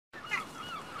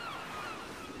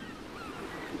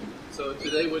So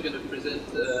today we're going to present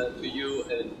to you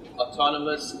an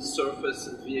autonomous surface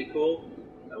vehicle,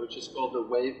 which is called the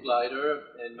Wave Glider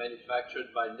and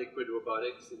manufactured by Liquid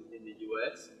Robotics in the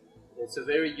US. It's a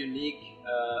very unique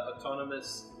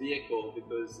autonomous vehicle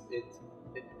because it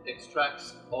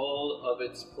extracts all of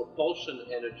its propulsion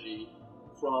energy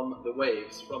from the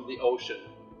waves, from the ocean.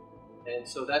 And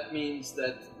so that means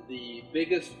that the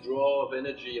biggest draw of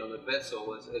energy on a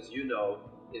vessel, as you know,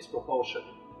 is propulsion.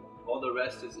 All the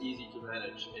rest is easy to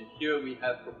manage. And here we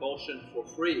have propulsion for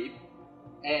free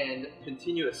and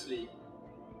continuously,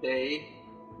 day,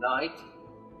 night.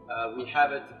 We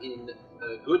have it in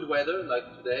good weather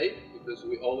like today, because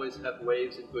we always have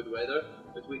waves in good weather,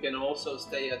 but we can also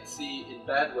stay at sea in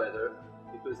bad weather,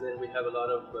 because then we have a lot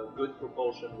of good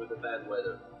propulsion with the bad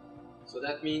weather. So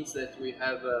that means that we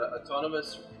have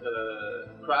autonomous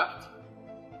craft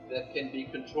that can be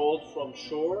controlled from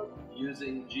shore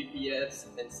using GPS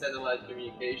and satellite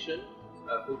communication,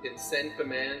 who can send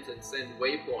commands and send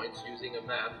waypoints using a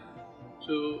map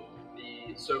to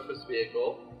the surface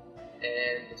vehicle.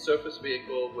 And the surface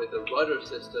vehicle with a rudder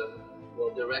system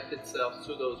will direct itself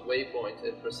to those waypoints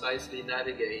and precisely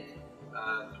navigate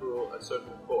through a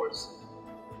certain course.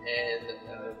 And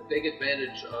the big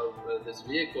advantage of this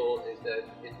vehicle is that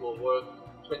it will work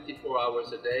 24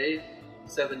 hours a day,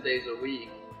 7 days a week,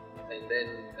 and then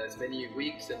as many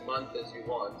weeks and months as you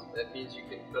want. That means you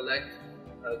can collect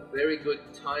very good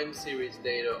time series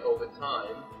data over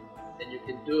time, and you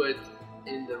can do it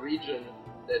in the region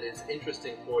that is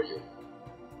interesting for you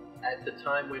at the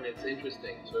time when it's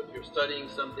interesting. So if you're studying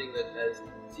something that has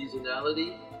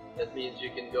seasonality, that means you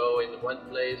can go in one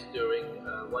place during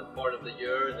one part of the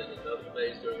year and then another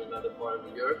place during another part of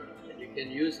the year, and you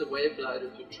can use the Wave Glider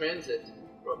to transit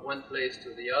from one place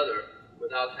to the other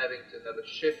without having to have a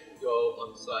ship go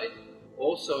on site.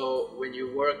 Also, when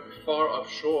you work far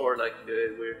offshore, like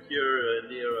we're here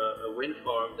near a wind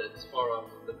farm that's far off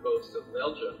the coast of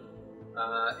Belgium,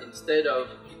 instead of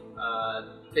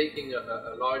taking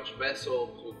a large vessel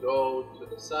to go to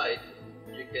the site,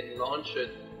 you can launch it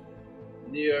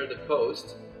near the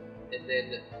coast and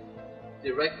then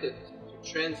direct it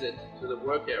to transit to the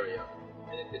work area,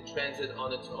 and it can transit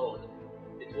on its own.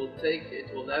 It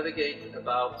will navigate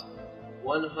about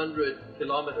 100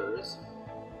 kilometers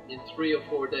in 3 or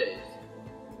 4 days.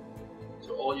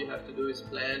 So all you have to do is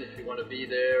plan. If you want to be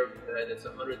there and it's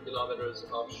 100 kilometers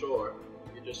offshore,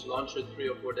 you just launch it 3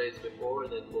 or 4 days before,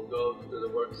 and it will go to the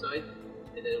work site,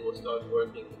 and then it will start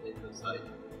working in the site.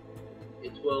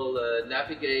 It will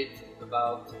navigate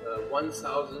about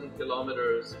 1,000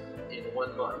 kilometers in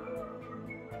 1 month.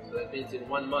 So that means in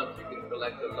 1 month you can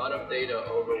collect a lot of data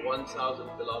over 1,000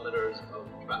 kilometers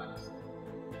of tracks.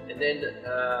 And then,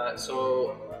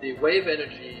 so the wave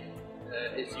energy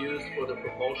is used for the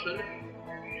propulsion.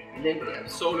 And then we have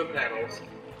solar panels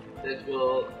that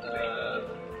will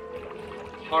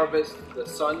harvest the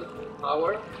sun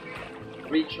power,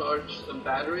 recharge some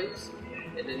batteries,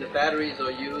 and then the batteries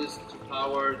are used to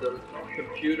power the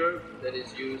computer that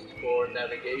is used for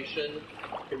navigation,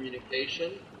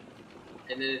 communication,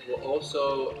 and then it will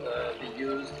also be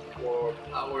used for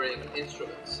powering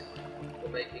instruments, for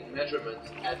making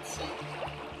measurements at sea.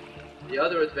 The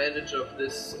other advantage of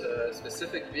this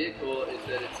specific vehicle is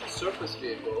that it's a surface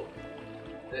vehicle.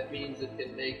 That means it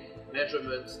can make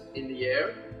measurements in the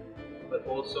air, but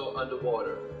also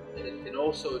underwater. And it can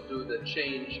also do the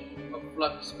change of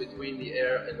flux between the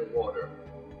air and the water.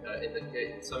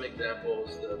 In some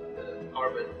examples, the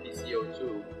carbon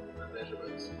PCO2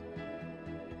 measurements.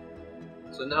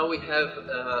 So now we have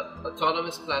an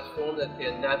autonomous platform that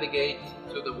can navigate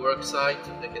to the work site,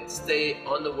 that can stay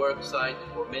on the work site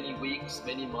for many weeks,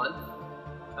 many months.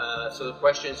 So the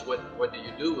question is, what do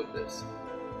you do with this?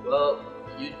 Well,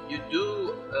 you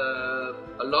do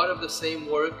a lot of the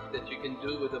same work that you can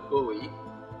do with a buoy.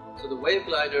 So the Wave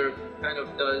Glider kind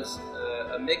of does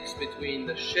a mix between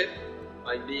the ship,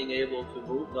 by being able to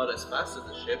move, not as fast as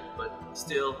the ship, but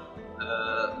still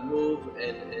move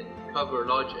and cover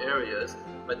large areas,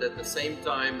 but at the same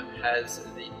time has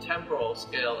the temporal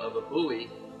scale of a buoy,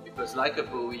 because like a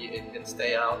buoy it can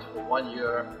stay out for 1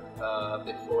 year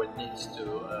before it needs to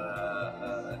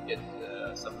get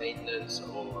some maintenance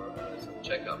or some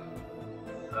checkup.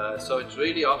 So it's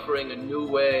really offering a new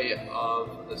way of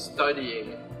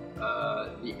studying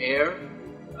the air,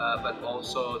 but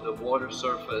also the water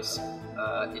surface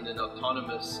in an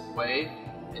autonomous way,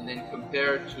 and then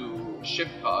compared to ship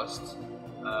costs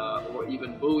or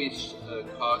even buoys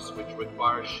costs, which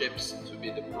require ships to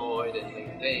be deployed and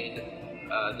maintained,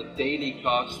 the daily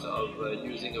cost of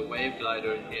using a Wave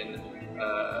Glider can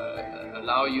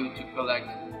allow you to collect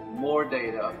more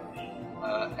data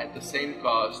at the same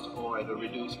cost or at a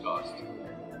reduced cost.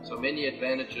 So many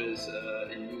advantages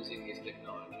in using this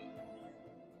technology.